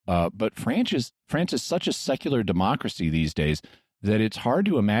France, but France is such a secular democracy these days that it's hard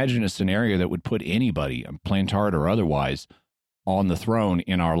to imagine a scenario that would put anybody, Plantard or otherwise, on the throne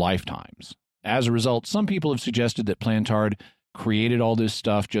in our lifetimes. As a result, some people have suggested that Plantard created all this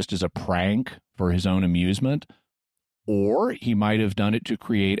stuff just as a prank for his own amusement, or he might have done it to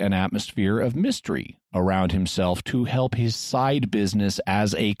create an atmosphere of mystery around himself to help his side business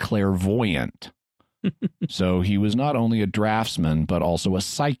as a clairvoyant. So he was not only a draftsman, but also a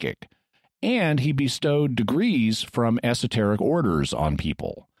psychic. And he bestowed degrees from esoteric orders on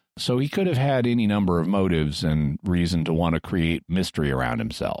people. So he could have had any number of motives and reason to want to create mystery around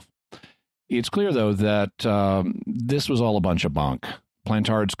himself. It's clear, though, that this was all a bunch of bunk.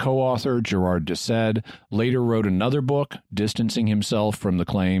 Plantard's co-author, Gerard de Sade, later wrote another book, distancing himself from the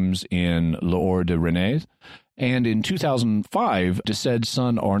claims in L'Or de Rennes. And in 2005, de Sade's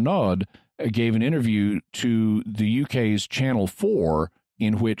son Arnaud gave an interview to the UK's Channel 4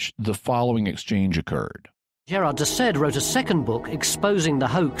 in which the following exchange occurred. Gerard de Sade wrote a second book exposing the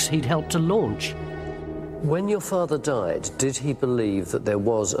hoax he'd helped to launch. When your father died, did he believe that there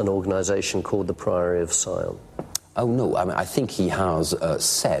was an organisation called the Priory of Sion? Oh, no. I mean, I think he has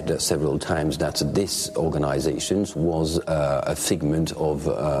said several times that this organisation was a figment of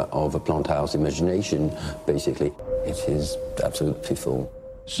Plantard's imagination, basically. It is absolute piffle.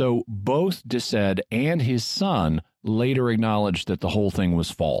 So both de Sade and his son later acknowledged that the whole thing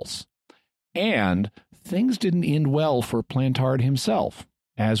was false. And things didn't end well for Plantard himself.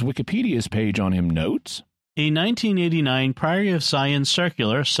 As Wikipedia's page on him notes, a 1989 Priory of Sion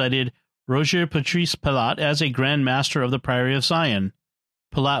circular cited Roger Patrice Pilat as a Grand Master of the Priory of Sion.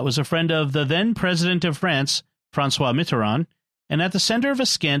 Pilat was a friend of the then President of France, François Mitterrand, and at the center of a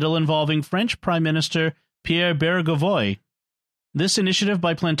scandal involving French Prime Minister Pierre Bérégovoy. This initiative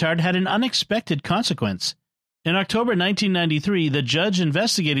by Plantard had an unexpected consequence. In October 1993, the judge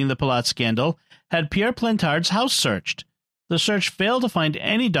investigating the Pilat scandal had Pierre Plantard's house searched. The search failed to find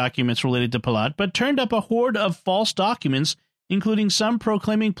any documents related to Pilat, but turned up a horde of false documents, including some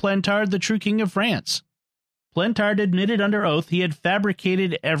proclaiming Plantard the true king of France. Plantard admitted under oath he had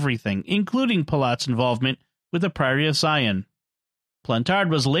fabricated everything, including Pilat's involvement with the Priory of Sion. Plantard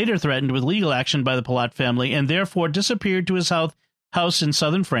was later threatened with legal action by the Pilat family and therefore disappeared to his house in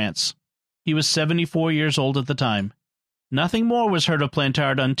southern France. He was 74 years old at the time. Nothing more was heard of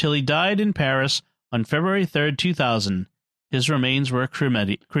Plantard until he died in Paris on February 3, 2000. His remains were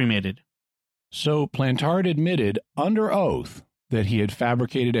cremated. So Plantard admitted under oath that he had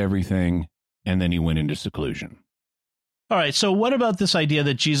fabricated everything, and then he went into seclusion. All right, so what about this idea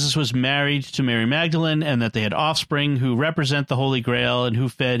that Jesus was married to Mary Magdalene and that they had offspring who represent the Holy Grail and who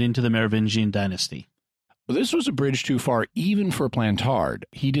fed into the Merovingian dynasty? Well, this was a bridge too far, even for Plantard.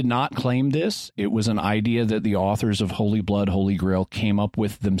 He did not claim this. It was an idea that the authors of Holy Blood, Holy Grail came up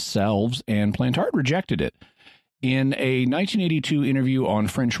with themselves, and Plantard rejected it. In a 1982 interview on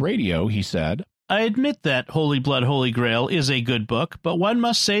French radio, he said, I admit that Holy Blood, Holy Grail is a good book, but one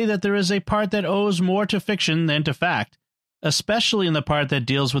must say that there is a part that owes more to fiction than to fact, especially in the part that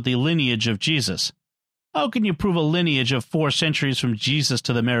deals with the lineage of Jesus. How can you prove a lineage of 4 centuries from Jesus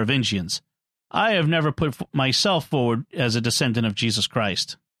to the Merovingians? I have never put myself forward as a descendant of Jesus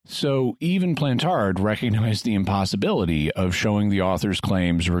Christ. So even Plantard recognized the impossibility of showing the author's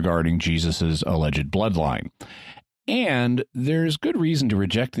claims regarding Jesus's alleged bloodline. And there's good reason to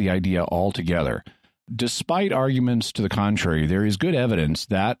reject the idea altogether. Despite arguments to the contrary, there is good evidence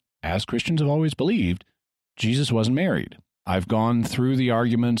that, as Christians have always believed, Jesus wasn't married. I've gone through the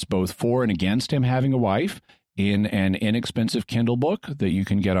arguments both for and against him having a wife in an inexpensive Kindle book that you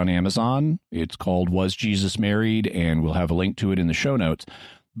can get on Amazon. It's called Was Jesus Married? And we'll have a link to it in the show notes.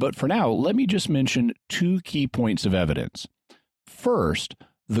 But for now, let me just mention 2 key points of evidence. First,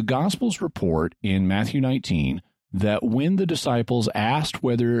 the Gospels report in Matthew 19 that when the disciples asked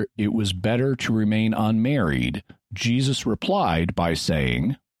whether it was better to remain unmarried, Jesus replied by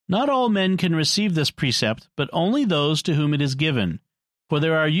saying, Not all men can receive this precept, but only those to whom it is given. For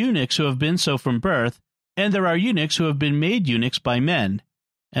there are eunuchs who have been so from birth, and there are eunuchs who have been made eunuchs by men,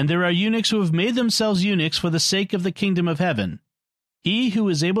 and there are eunuchs who have made themselves eunuchs for the sake of the kingdom of heaven. He who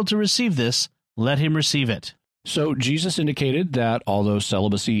is able to receive this, let him receive it. So Jesus indicated that although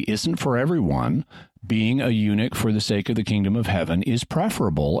celibacy isn't for everyone, being a eunuch for the sake of the kingdom of heaven is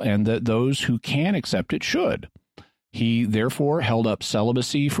preferable, and that those who can accept it should. He therefore held up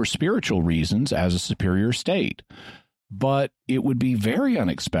celibacy for spiritual reasons as a superior state. But it would be very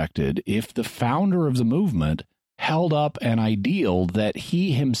unexpected if the founder of the movement held up an ideal that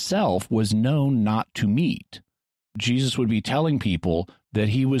he himself was known not to meet. Jesus would be telling people that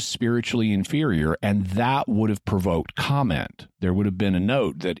he was spiritually inferior, and that would have provoked comment. There would have been a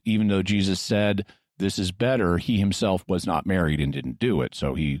note that even though Jesus said this is better, he himself was not married and didn't do it,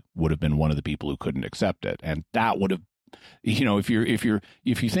 so he would have been one of the people who couldn't accept it. And that would have You know, if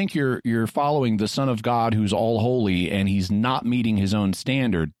you think you're following the Son of God who's all holy and he's not meeting his own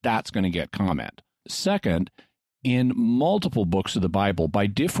standard, that's going to get comment. Second, in multiple books of the Bible by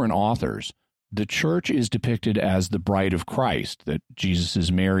different authors, the church is depicted as the bride of Christ, that Jesus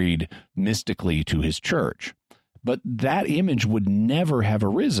is married mystically to his church. But that image would never have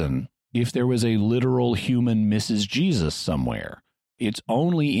arisen if there was a literal human Mrs. Jesus somewhere. It's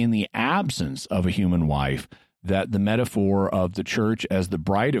only in the absence of a human wife that the metaphor of the church as the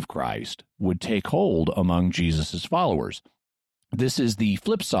bride of Christ would take hold among Jesus's followers. This is the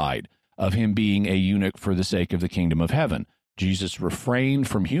flip side of him being a eunuch for the sake of the kingdom of heaven. Jesus refrained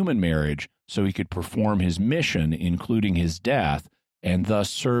from human marriage so he could perform his mission, including his death, and thus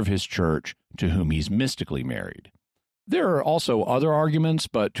serve his church to whom he's mystically married. There are also other arguments,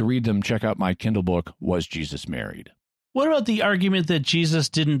 but to read them, check out my Kindle book, Was Jesus Married? What about the argument that Jesus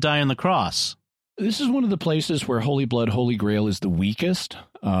didn't die on the cross? This is one of the places where Holy Blood, Holy Grail is the weakest.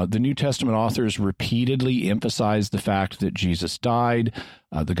 The New Testament authors repeatedly emphasize the fact that Jesus died.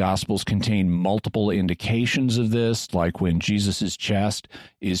 The Gospels contain multiple indications of this, like when Jesus's chest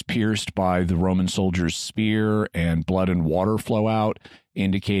is pierced by the Roman soldier's spear and blood and water flow out,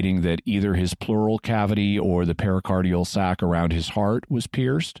 indicating that either his pleural cavity or the pericardial sac around his heart was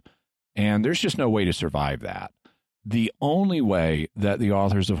pierced. And there's just no way to survive that. The only way that the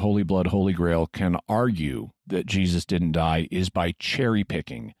authors of Holy Blood, Holy Grail can argue that Jesus didn't die is by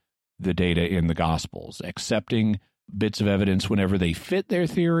cherry-picking the data in the Gospels, accepting bits of evidence whenever they fit their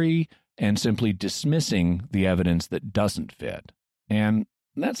theory and simply dismissing the evidence that doesn't fit. And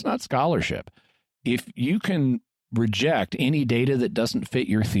that's not scholarship. If you can reject any data that doesn't fit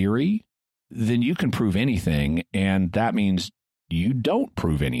your theory, then you can prove anything, and that means you don't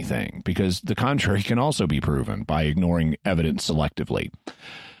prove anything, because the contrary can also be proven by ignoring evidence selectively.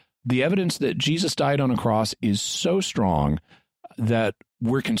 The evidence that Jesus died on a cross is so strong that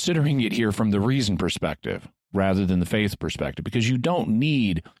we're considering it here from the reason perspective rather than the faith perspective, because you don't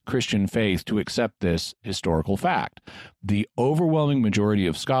need Christian faith to accept this historical fact. The overwhelming majority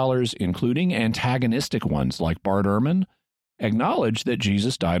of scholars, including antagonistic ones like Bart Ehrman, acknowledge that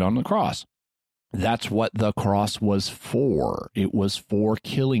Jesus died on the cross. That's what the cross was for. It was for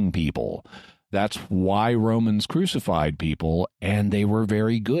killing people. That's why Romans crucified people, and they were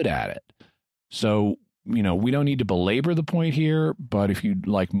very good at it. So, we don't need to belabor the point here, but if you'd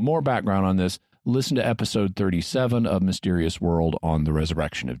like more background on this, listen to episode 37 of Mysterious World on the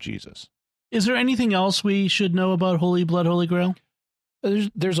resurrection of Jesus. Is there anything else we should know about Holy Blood, Holy Grail?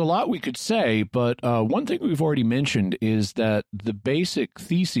 There's a lot we could say, but one thing we've already mentioned is that the basic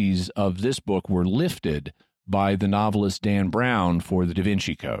theses of this book were lifted by the novelist Dan Brown for the Da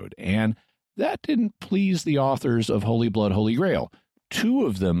Vinci Code, and that didn't please the authors of Holy Blood, Holy Grail. Two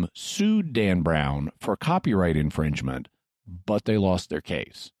of them sued Dan Brown for copyright infringement, but they lost their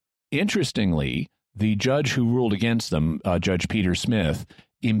case. Interestingly, the judge who ruled against them, Judge Peter Smith,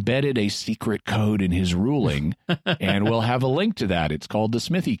 embedded a secret code in his ruling, and we'll have a link to that. It's called the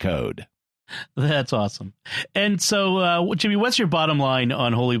Smithy Code. That's awesome. And so, Jimmy, what's your bottom line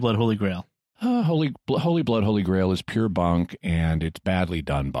on Holy Blood, Holy Grail? Holy Blood, Holy Grail is pure bunk, and it's badly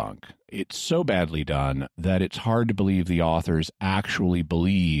done bunk. It's so badly done that it's hard to believe the authors actually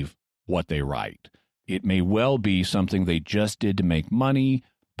believe what they write. It may well be something they just did to make money,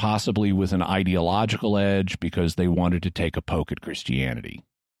 possibly with an ideological edge because they wanted to take a poke at Christianity.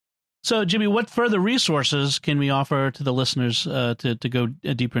 So, Jimmy, what further resources can we offer to the listeners to go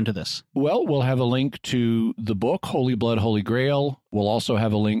deeper into this? Well, we'll have a link to the book, Holy Blood, Holy Grail. We'll also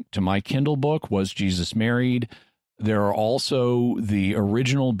have a link to my Kindle book, Was Jesus Married? There are also the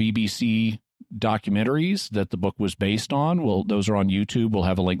original BBC documentaries that the book was based on. Well, those are on YouTube. We'll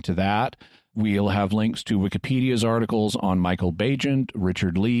have a link to that. We'll have links to Wikipedia's articles on Michael Bagent,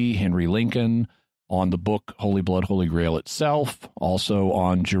 Richard Lee, Henry Lincoln, on the book Holy Blood, Holy Grail itself, also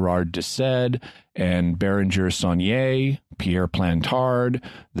on Gerard de Sede and Berenger Saunier, Pierre Plantard,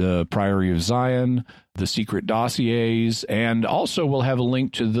 the Priory of Zion, the secret dossiers, and also we'll have a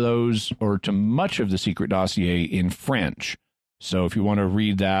link to those, or to much of the secret dossier in French. So if you want to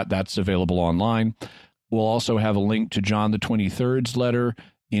read that, that's available online. We'll also have a link to John the 23rd's letter,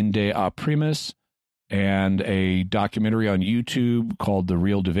 Inde a Primis, and a documentary on YouTube called The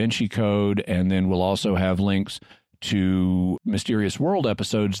Real Da Vinci Code. And then we'll also have links to Mysterious World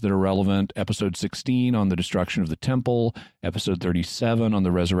episodes that are relevant. Episode 16 on the destruction of the temple, episode 37 on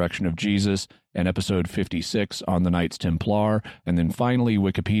the resurrection of Jesus, and episode 56 on the Knights Templar. And then finally,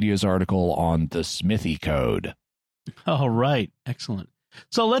 Wikipedia's article on the Smithy Code. All right. Excellent.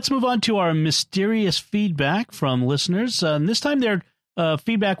 So let's move on to our mysterious feedback from listeners. This time they're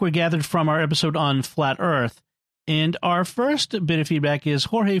feedback we gathered from our episode on Flat Earth. And our first bit of feedback is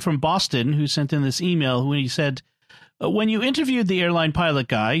Jorge from Boston, who sent in this email when he said, when you interviewed the airline pilot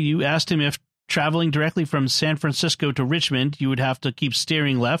guy, you asked him if traveling directly from San Francisco to Richmond, you would have to keep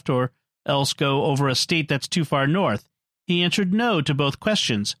steering left or else go over a state that's too far north. He answered no to both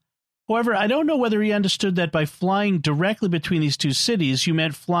questions. However, I don't know whether he understood that by flying directly between these two cities, you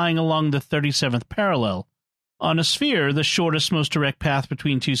meant flying along the 37th parallel. On a sphere, the shortest, most direct path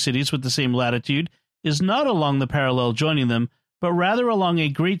between two cities with the same latitude is not along the parallel joining them, but rather along a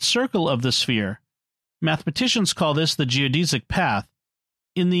great circle of the sphere. Mathematicians call this the geodesic path.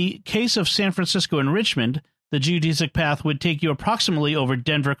 In the case of San Francisco and Richmond, the geodesic path would take you approximately over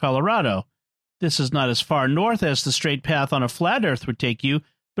Denver, Colorado. This is not as far north as the straight path on a flat Earth would take you,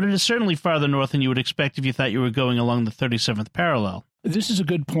 but it is certainly farther north than you would expect if you thought you were going along the 37th parallel. This is a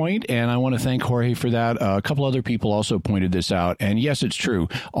good point, and I want to thank Jorge for that. A couple other people also pointed this out, and yes, it's true.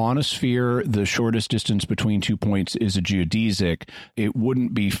 On a sphere, the shortest distance between 2 points is a geodesic. It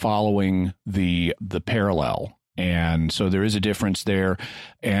wouldn't be following the parallel. And so there is a difference there,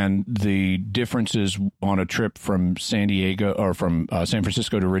 and the differences on a trip from San Diego or from San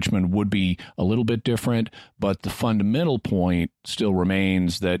Francisco to Richmond would be a little bit different, but the fundamental point still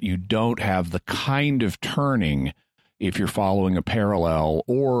remains that you don't have the kind of turning if you're following a parallel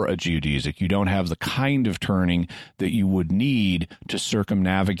or a geodesic. You don't have the kind of turning that you would need to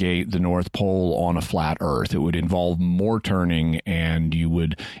circumnavigate the North Pole on a flat Earth. It would involve more turning, and you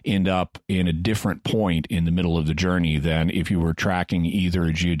would end up in a different point in the middle of the journey than if you were tracking either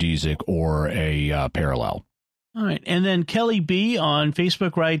a geodesic or a parallel. All right. And then Kelly B. on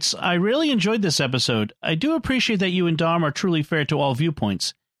Facebook writes, I really enjoyed this episode. I do appreciate that you and Dom are truly fair to all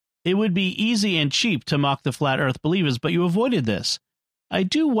viewpoints. It would be easy and cheap to mock the flat Earth believers, but you avoided this. I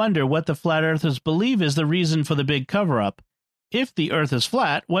do wonder what the flat earthers believe is the reason for the big cover-up. If the Earth is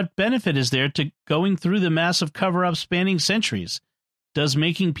flat, what benefit is there to going through the massive cover-up spanning centuries? Does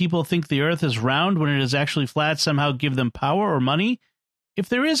making people think the Earth is round when it is actually flat somehow give them power or money? If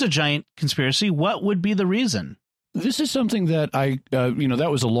there is a giant conspiracy, what would be the reason? This is something that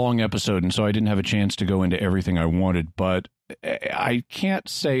that was a long episode, and so I didn't have a chance to go into everything I wanted, but I can't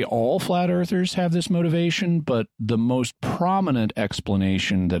say all flat earthers have this motivation, but the most prominent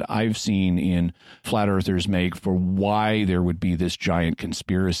explanation that I've seen in flat earthers make for why there would be this giant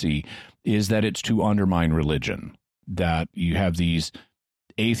conspiracy is that it's to undermine religion, that you have these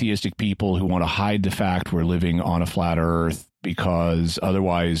atheistic people who want to hide the fact we're living on a flat Earth, because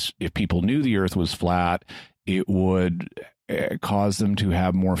otherwise, if people knew the Earth was flat, it would cause them to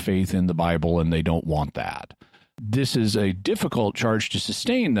have more faith in the Bible, and they don't want that. This is a difficult charge to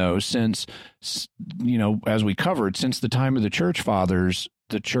sustain, though, since, as we covered, since the time of the Church Fathers,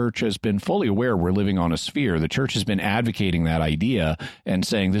 the Church has been fully aware we're living on a sphere. The Church has been advocating that idea and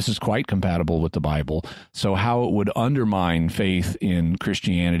saying this is quite compatible with the Bible. So how it would undermine faith in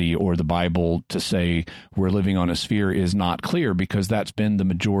Christianity or the Bible to say we're living on a sphere is not clear, because that's been the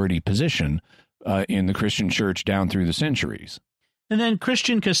majority position in the Christian Church down through the centuries. And then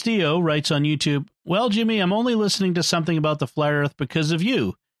Christian Castillo writes on YouTube, well, Jimmy, I'm only listening to something about the flat Earth because of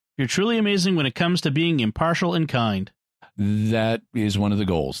you. You're truly amazing when it comes to being impartial and kind. That is one of the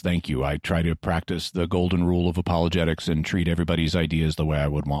goals. Thank you. I try to practice the golden rule of apologetics and treat everybody's ideas the way I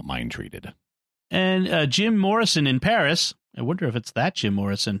would want mine treated. And Jim Morrison in Paris, I wonder if it's that Jim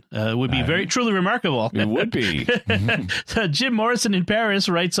Morrison, would be very truly remarkable. It would be. Jim Morrison in Paris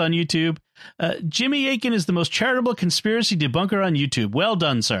writes on YouTube, Jimmy Akin is the most charitable conspiracy debunker on YouTube. Well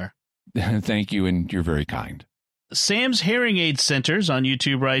done, sir. Thank you, and you're very kind. Sam's Hearing Aid Centers on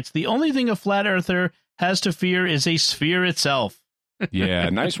YouTube writes, the only thing a flat earther has to fear is a sphere itself. Yeah,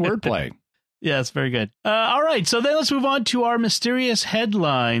 nice wordplay. Yes, very good. All right, so then let's move on to our mysterious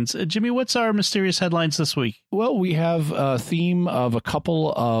headlines. Jimmy, what's our mysterious headlines this week? Well, we have a theme of a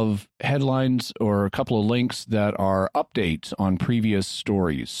couple of headlines or a couple of links that are updates on previous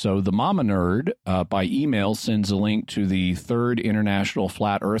stories. So the Mama Nerd by email sends a link to the 3rd International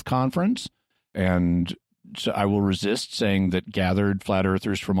Flat Earth Conference, and so I will resist saying that gathered flat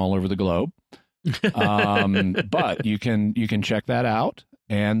earthers from all over the globe. But you can check that out.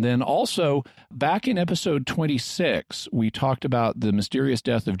 And then also, back in episode 26, we talked about the mysterious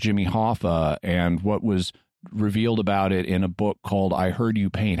death of Jimmy Hoffa and what was revealed about it in a book called I Heard You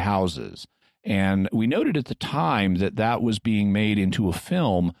Paint Houses. And we noted at the time that that was being made into a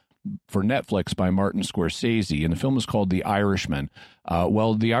film for Netflix by Martin Scorsese, and the film is called The Irishman.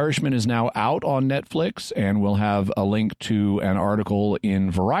 Well, The Irishman is now out on Netflix, and we'll have a link to an article in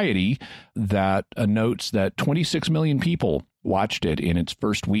Variety that notes that 26 million people watched it in its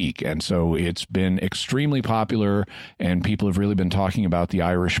first week. And so it's been extremely popular, and people have really been talking about The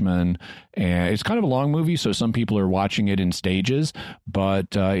Irishman. And it's kind of a long movie, so some people are watching it in stages,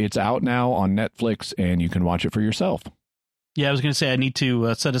 but it's out now on Netflix, and you can watch it for yourself. Yeah, I was going to say I need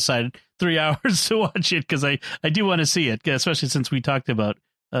to set aside 3 hours to watch it because I do want to see it, especially since we talked about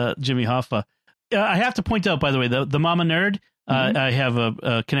Jimmy Hoffa. I have to point out, by the way, the Mama Nerd, I have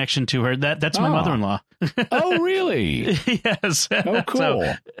a connection to her. That's my mother-in-law. Oh, really? Yes. Oh, cool.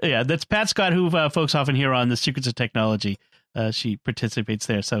 So, yeah, that's Pat Scott, who folks often hear on The Secrets of Technology. She participates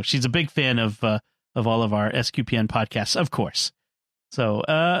there. So she's a big fan of all of our SQPN podcasts, of course. So,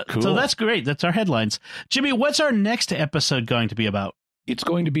 cool. So that's great. That's our headlines. Jimmy, what's our next episode going to be about? It's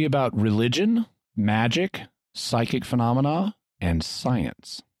going to be about religion, magic, psychic phenomena, and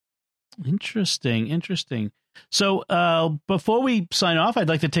science. Interesting. So before we sign off, I'd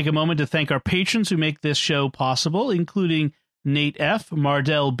like to take a moment to thank our patrons who make this show possible, including Nate F.,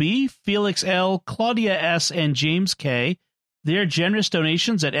 Mardell B., Felix L., Claudia S., and James K. Their generous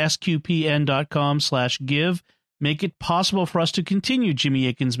donations at sqpn.com/give make it possible for us to continue Jimmy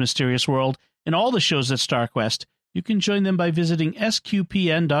Akin's Mysterious World and all the shows at StarQuest. You can join them by visiting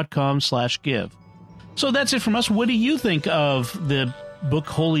sqpn.com/give. So that's it from us. What do you think of the book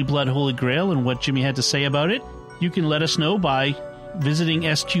Holy Blood, Holy Grail and what Jimmy had to say about it? You can let us know by visiting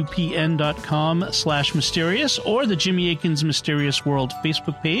sqpn.com/mysterious or the Jimmy Akin's Mysterious World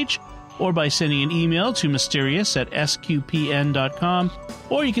Facebook page, or by sending an email to mysterious@sqpn.com,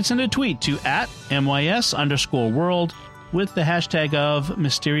 or you can send a tweet to @MYS_world with the hashtag of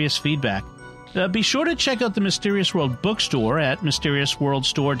mysterious feedback. Be sure to check out the Mysterious World bookstore at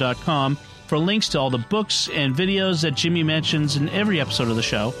mysteriousworldstore.com for links to all the books and videos that Jimmy mentions in every episode of the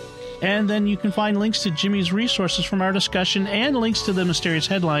show. And then you can find links to Jimmy's resources from our discussion and links to the mysterious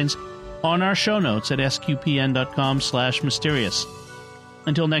headlines on our show notes at sqpn.com/mysterious.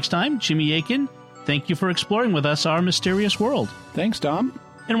 Until next time, Jimmy Akin, thank you for exploring with us our mysterious world. Thanks, Dom.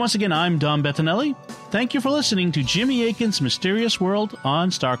 And once again, I'm Dom Bettinelli. Thank you for listening to Jimmy Akin's Mysterious World on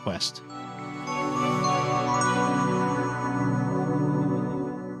StarQuest.